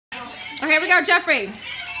Oh, here we go, Jeffrey. Here,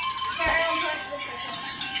 Aralynn, put this right.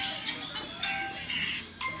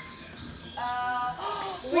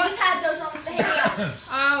 We just had those on the hanging out.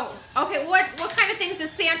 Oh, okay. What kind of things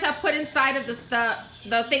does Santa put inside of this, the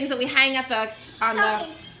things that we hang at the on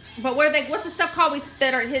Stockings. But what are they? What's the stuff called? He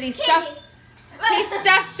Candy. stuffs. He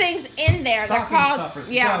stuffs things in there. They're Stocking called. stuffers.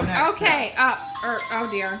 Yeah. Go next, Okay. Oh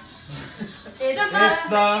dear.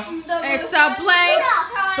 It's the blank,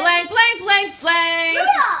 blank, blank, blank, blank of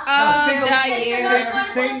the year.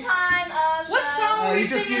 Sing. What song? You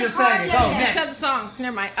just sang it. Go You next. said the song.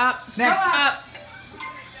 Never mind. Up. Next. Up.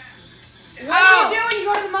 What do you do when you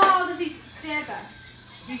go to the mall to see Santa?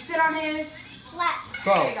 You sit on his Lap.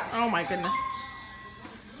 Go. There you go. Oh my goodness.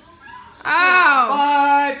 Oh.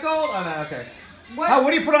 5 gold. Oh no. Okay. What,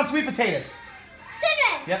 What do you put on sweet potatoes?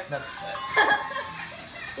 Cinnamon. Yep, that's.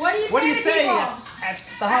 what do you say, What do you to say people? at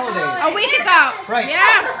the holidays? A week ago. Right.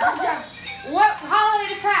 Yes. What holiday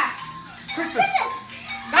just passed? Christmas.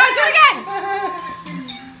 Oh, do it again.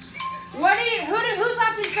 What do you? Who's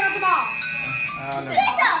up to sit at the mall? No.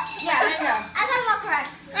 Santa. Yeah, there you go. I got it all correct.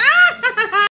 Ah!